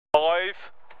5,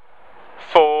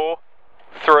 4,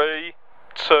 3,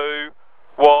 2,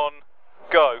 1,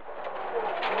 go.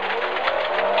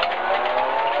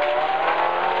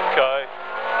 Okay.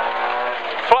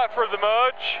 Flat through the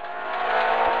merge.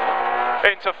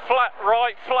 Into flat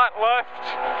right, flat left.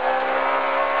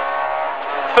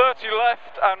 30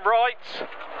 left and right.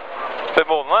 A bit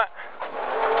more than that.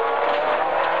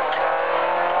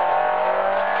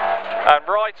 And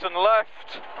right and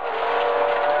left.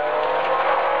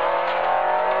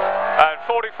 And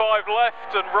 45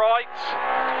 left and right.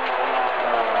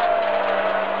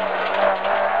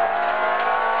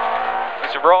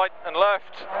 It's right and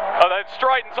left. And then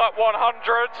straightens up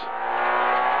 100.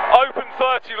 Open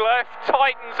 30 left,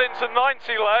 tightens into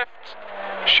 90 left,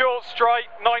 short straight,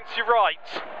 90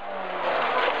 right.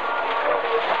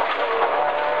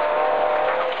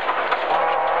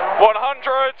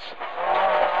 (100),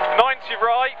 90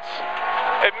 right,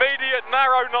 immediate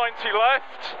narrow 90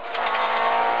 left,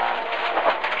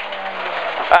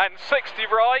 and 60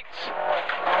 right,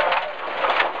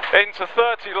 into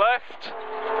 30 left,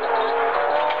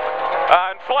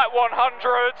 and flat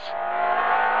 100,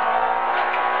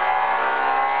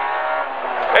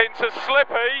 into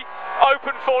slippy,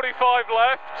 open 45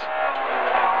 left,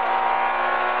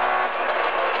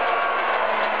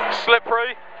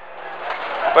 slippery,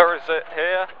 where is it,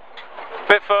 here, a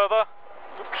bit further,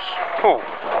 oops, ooh,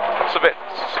 it's a bit,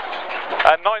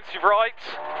 and 90 right,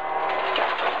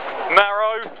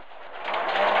 narrow,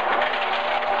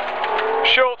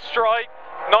 short straight,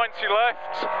 90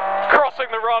 left, crossing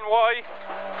the runway,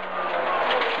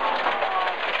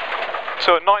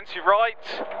 to a 90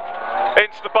 right,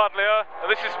 into the Budlier.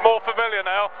 This is more familiar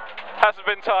now, hasn't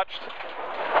been touched.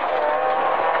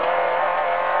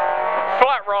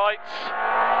 Flat right,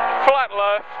 flat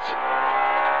left,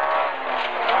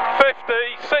 50,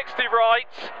 60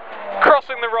 right,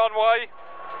 crossing the runway,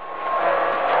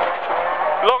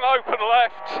 long open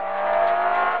left,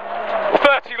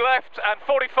 30 left and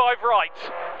 45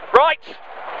 right. Right!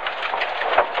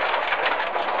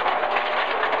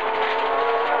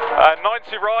 And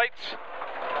 90 right,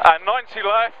 and 90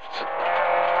 left,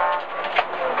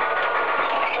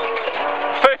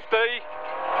 50,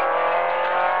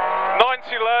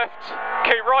 90 left,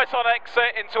 keep right on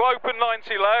exit into open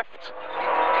 90 left,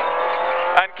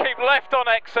 and keep left on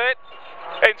exit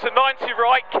into 90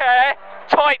 right, care,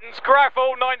 tightens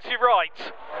gravel 90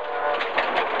 right,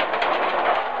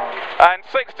 and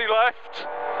 60 left,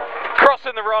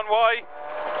 crossing the runway,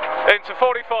 into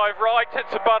 45 right,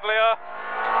 into Budlier,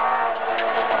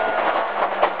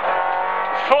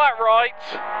 flat right,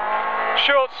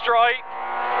 short straight,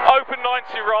 open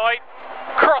 90 right,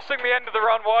 crossing the end of the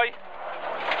runway,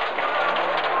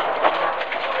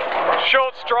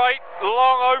 short straight,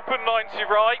 long open 90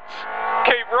 right,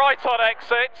 keep right on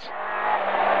exit,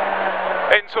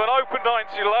 into an open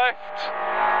 90 left,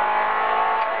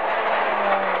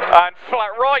 and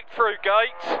flat right through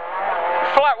gate,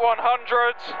 flat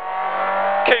 100,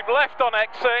 keep left on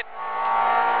exit,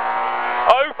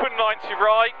 open 90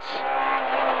 right,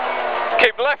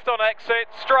 keep left on exit,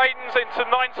 straightens into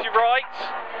 90 right,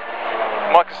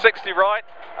 like a 60 right,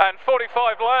 and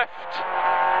 45 left,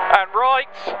 and right,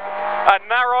 and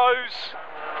narrows,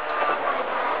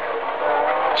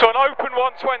 to an open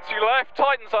 120 left,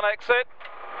 tightens on exit,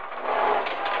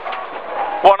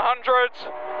 100,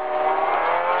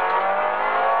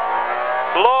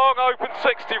 long open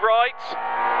 60 right,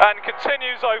 and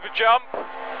continues over jump,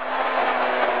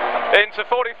 into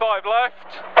 45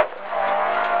 left,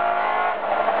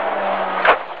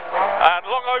 and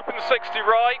long open 60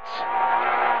 right,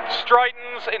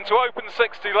 straightens into open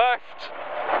 60 left,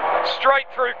 straight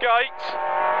through gate,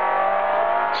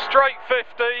 straight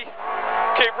 50,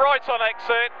 keep right on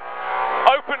exit,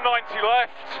 open 90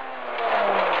 left,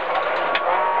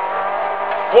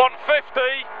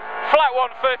 150, flat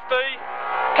 150,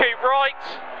 keep right,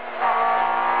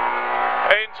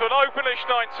 into an openish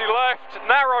 90 left,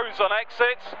 narrows on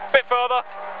exit, a bit further,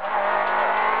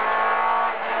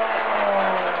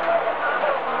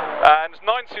 and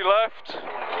 90 left,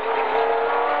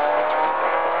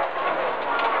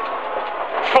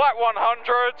 flat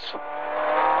 100,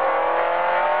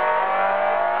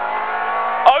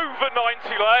 over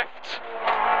 90 left,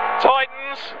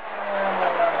 tightens,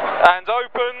 and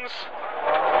opens,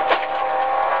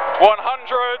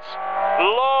 100,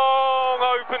 long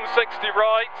open 60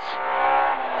 right,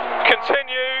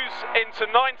 continues into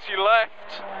 90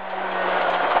 left,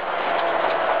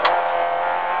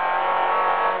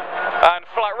 and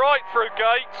flat right through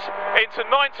gate, into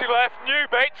 90 left, new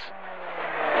bit,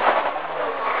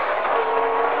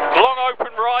 long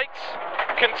open right,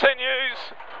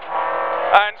 continues,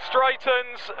 and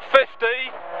straightens 50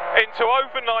 into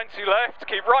open 90 left,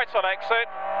 keep right on exit.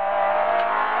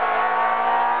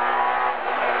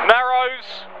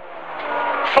 Narrows,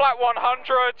 flat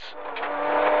 100,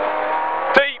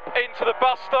 deep into the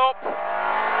bus stop.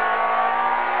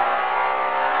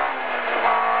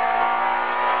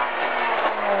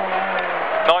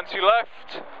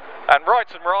 Left and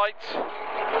right,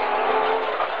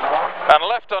 and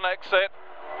left on exit.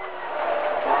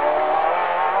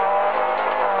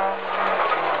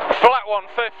 Flat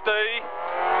 150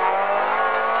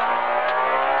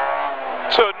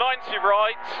 to 90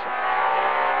 right.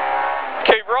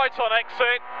 Keep right on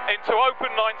exit into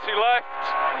open 90 left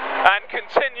and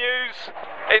continues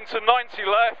into 90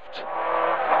 left.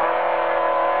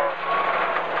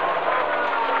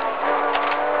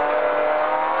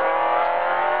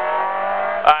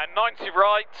 And 90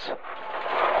 right.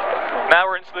 Now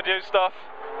we're into the new stuff.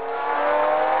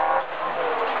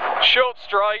 Short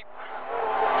straight.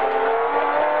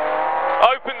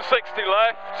 Open 60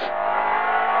 left.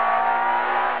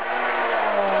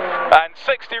 And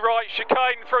 60 right,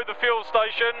 chicane through the fuel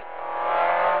station.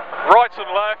 Right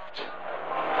and left.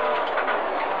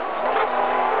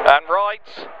 And right.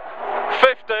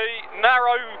 50,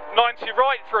 narrow 90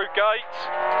 right through gate.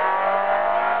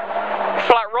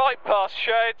 Flat right past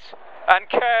shed, and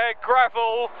care,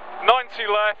 gravel, 90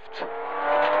 left.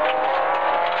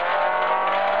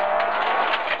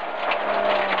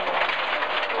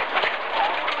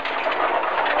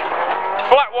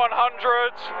 Flat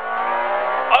 100,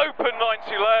 open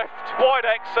 90 left, wide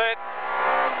exit,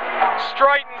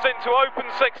 straightens into open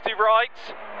 60 right,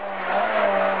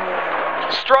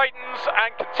 straightens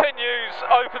and continues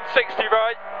open 60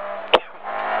 right.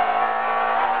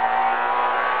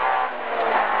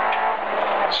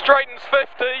 Straightens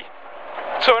 50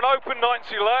 to an open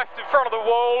 90 left in front of the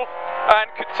wall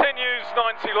and continues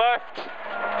 90 left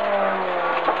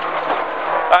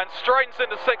and straightens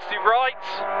into 60 right,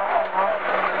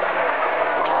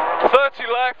 30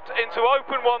 left into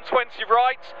open 120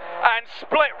 right and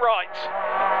split right,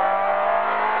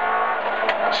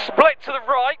 split to the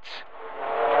right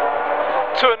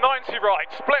to a 90 right,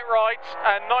 split right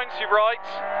and 90 right.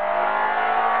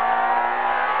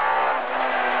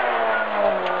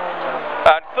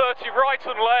 And 30 right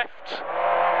and left,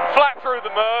 flat through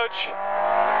the merge.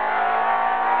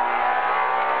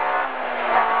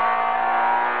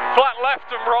 Flat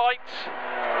left and right.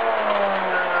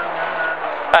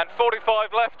 And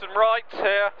 45 left and right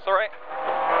here, sorry.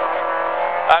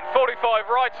 And 45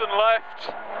 right and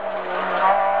left.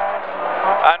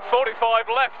 And 45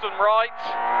 left and right.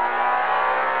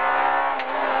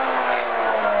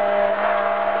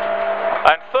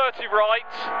 And 30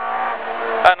 right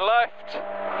and left,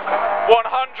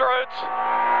 100,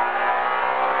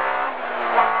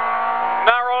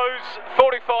 narrows,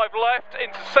 45 left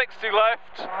into 60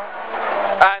 left,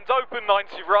 and open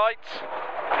 90 right,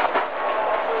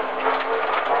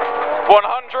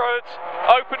 100,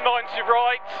 open 90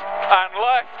 right, and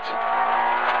left,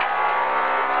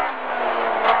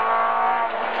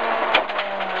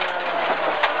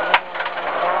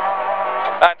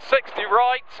 and 60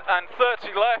 right, and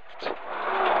 30 left,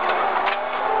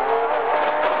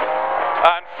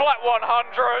 and flat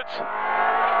 100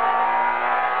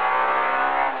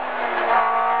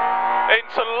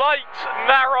 into late,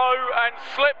 narrow and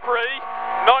slippery,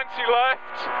 90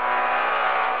 left,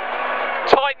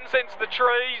 tightens into the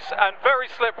trees and very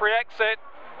slippery exit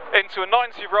into a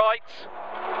 90 right,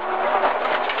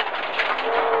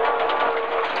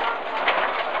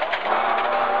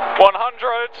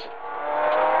 .100,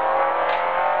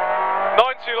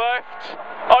 90 left,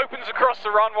 opens across the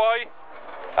runway,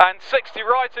 and 60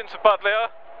 right into Budlier.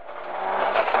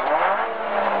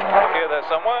 Here, there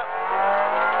somewhere.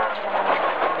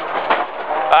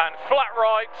 And flat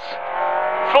right,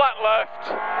 flat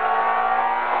left,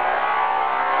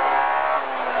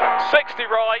 60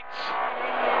 right,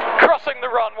 crossing the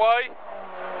runway.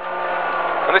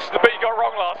 And this is the bit you got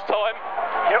wrong last time.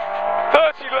 Yep.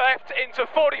 30 left into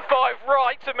 45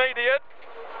 right, immediate.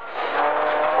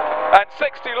 And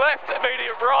 60 left,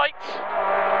 immediate right.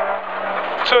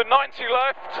 To 90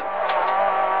 left.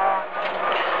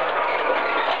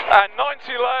 And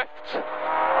 90 left.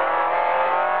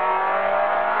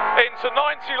 Into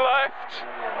 90 left.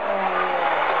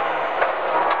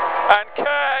 And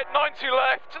care, 90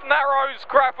 left. Narrows,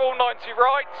 gravel, 90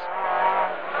 right.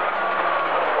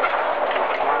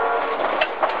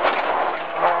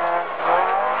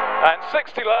 And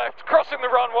 60 left, crossing the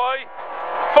runway,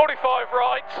 45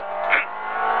 right,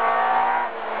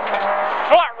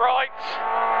 flat right,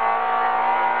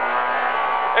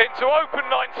 into open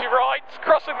 90 right,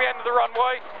 crossing the end of the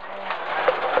runway,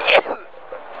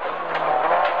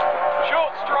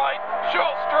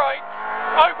 Short straight,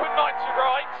 open 90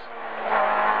 right,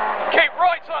 keep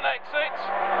right on exit,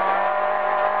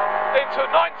 into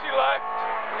 90 left,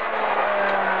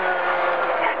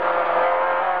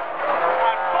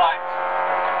 and flat.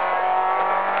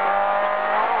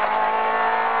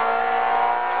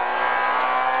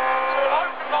 To an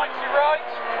open 90 right,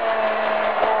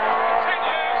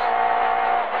 continues,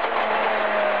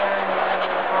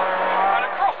 and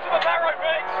across to the narrow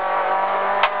bit,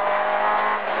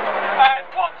 and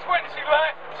 120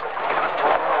 left,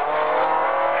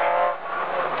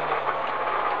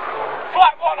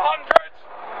 flat 100,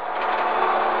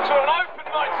 to an open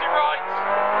 90 right,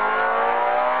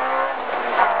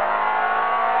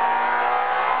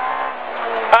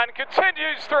 and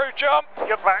continues through jump.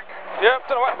 You're back. Yep,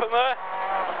 don't know what happened there.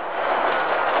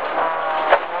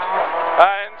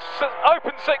 And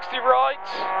open 60 right,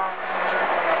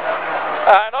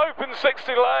 and open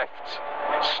 60 left,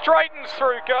 straightens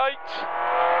through gate,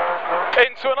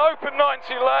 into an open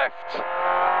 90 left,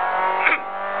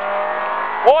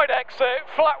 wide exit,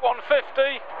 flat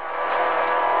 150,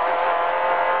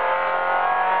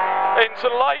 into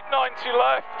late 90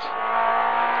 left,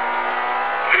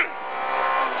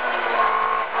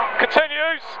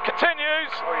 continues,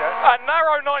 Oh, yeah. and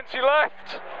narrow 90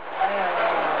 left,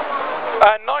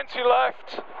 and 90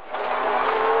 left,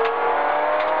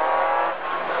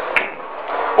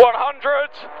 100,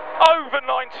 over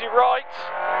 90 right,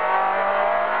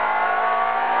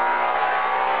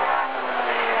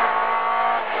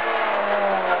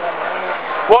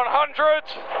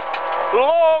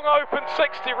 long open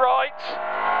 60 right,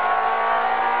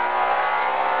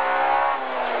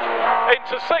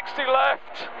 into 60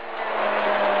 left,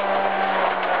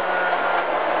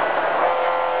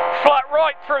 flat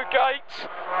right through gate,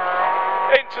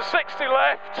 into 60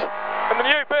 left, and the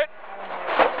new bit,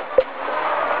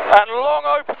 and long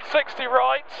open 60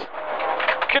 right,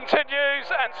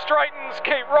 continues and straightens,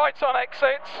 keep right on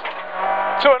exit,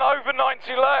 to an over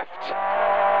 90 left,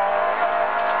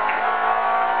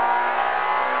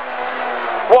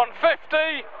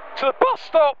 150 to the bus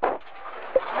stop.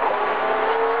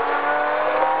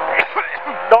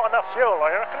 Not enough fuel,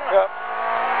 I reckon. Yep.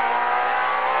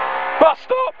 Bus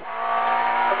stop.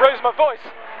 I'm losing my voice.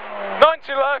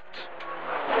 90 left.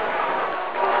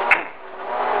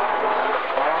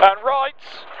 And right.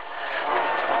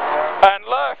 And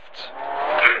left.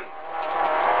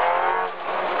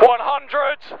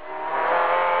 100.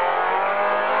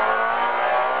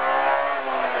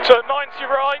 To 90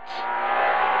 right.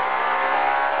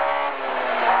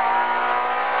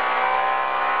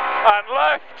 And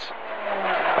left.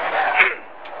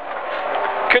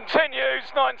 Continues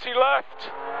 90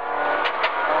 left.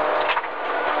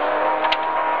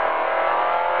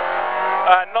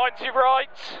 And 90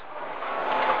 right.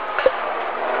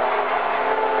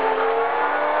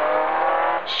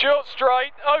 Short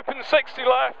straight, open 60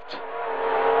 left.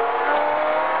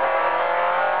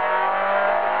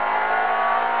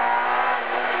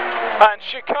 And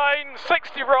chicane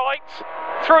 60 right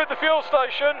through the fuel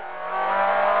station.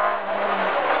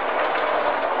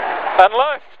 And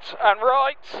left and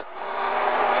right,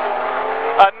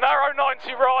 and narrow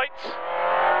 90 right,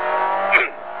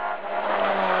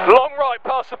 long right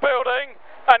past the building,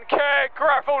 and care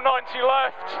gravel 90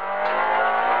 left,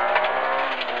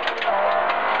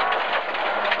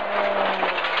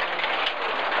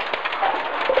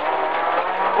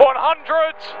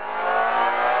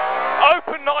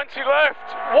 open 90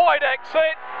 left, wide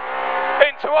exit,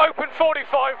 into open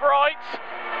 45 right,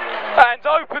 and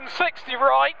open 60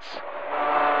 right,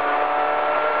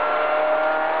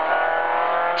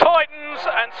 tightens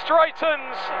and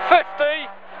straightens 50,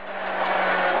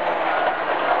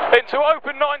 into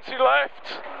open 90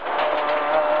 left,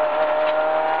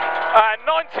 and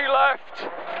 90 left,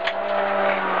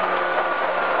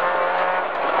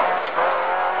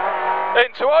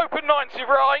 into open 90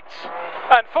 right,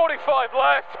 and 45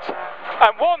 left,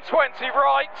 and 120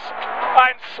 right,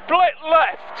 and split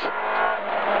left.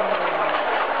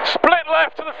 Split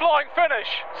left to the flying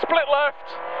finish. Split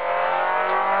left.